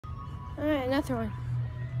Alright, another one.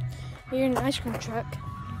 You're in an ice cream truck.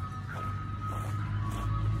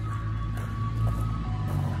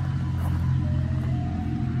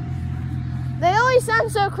 They always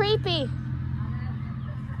sound so creepy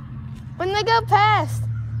when they go past.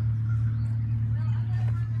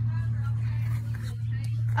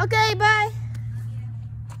 Okay, bye.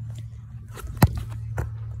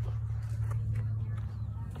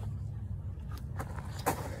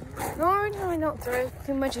 The only reason I don't throw it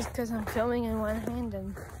too much is because I'm filming in one hand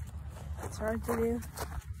and it's hard to do.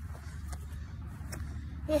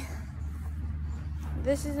 Yeah.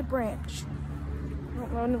 This is a branch. I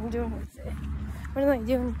don't know what I'm doing with it. What am I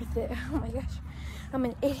doing with it? Oh my gosh. I'm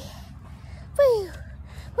an idiot. Woo!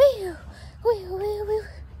 Woo! Woo! Woo! Woo!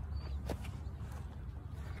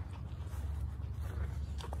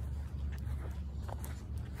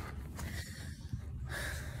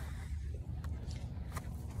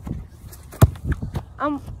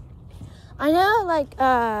 I know like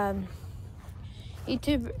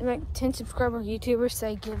YouTube, like 10 subscriber YouTubers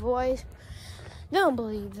say giveaways. Don't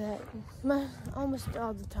believe that. Almost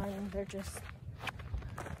all the time they're just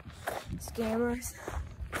scammers.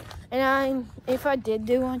 And if I did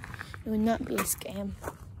do one, it would not be a scam.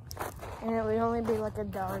 And it would only be like a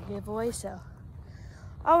 $1 giveaway, so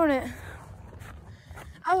I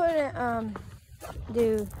wouldn't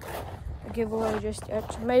do a giveaway just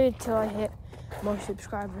yet. Maybe till I hit more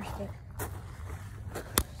subscribers, but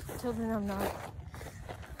until then I'm not.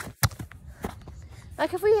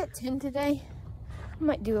 Like if we hit 10 today, I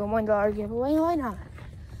might do a $1 giveaway. Why not?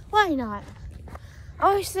 Why not? I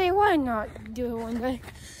always say, why not do it one day?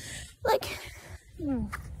 Like,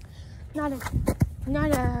 not a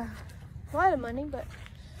lot of money, but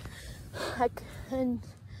I can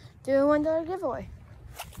do a $1 giveaway.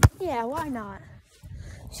 Yeah, why not?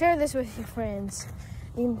 Share this with your friends.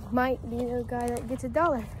 You might be the guy that gets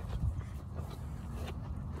 $1.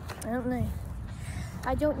 I don't know.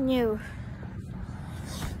 I don't know.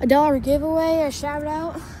 $1 giveaway, a shout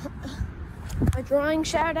out, a drawing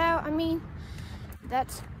shout out. I mean,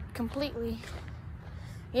 that's completely.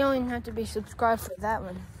 You don't even have to be subscribed for that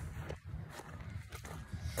one.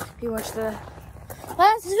 If you watch the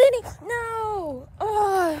last video, no.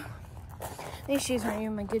 Oh, these shoes aren't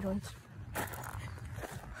even my good ones.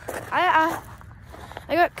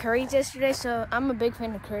 I got curries yesterday, so I'm a big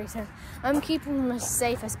fan of curries. So I'm keeping them as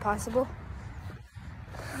safe as possible.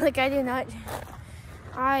 Like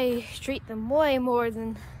I treat them way more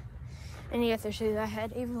than any other shoes I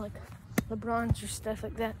had, even like LeBron's or stuff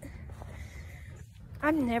like that.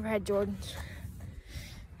 I've never had Jordans.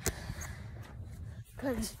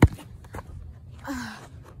 Cause,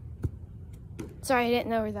 sorry, I didn't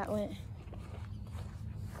know where that went.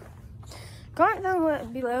 Comment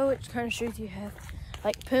down below which kind of shoes you have.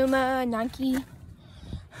 Like Puma, Nike,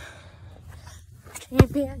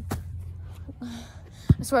 Champion.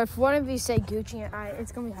 I swear, if one of you say Gucci,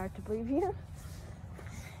 it's gonna be hard to believe you.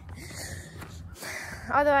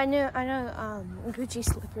 Although I know Gucci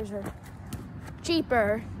slippers are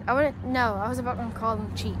cheaper. I was about to call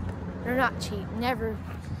them cheap. They're not cheap. Never.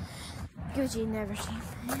 Gucci never cheap.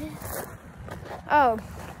 Oh.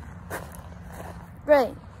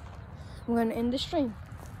 Great. I'm gonna end the stream.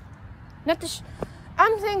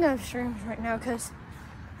 I'm thinking of streams right now because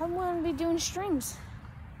I'm gonna be doing streams.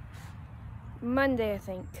 Monday, I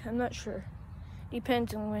think. I'm not sure.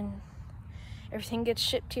 Depends on when everything gets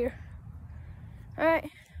shipped here. Alright.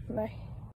 Bye.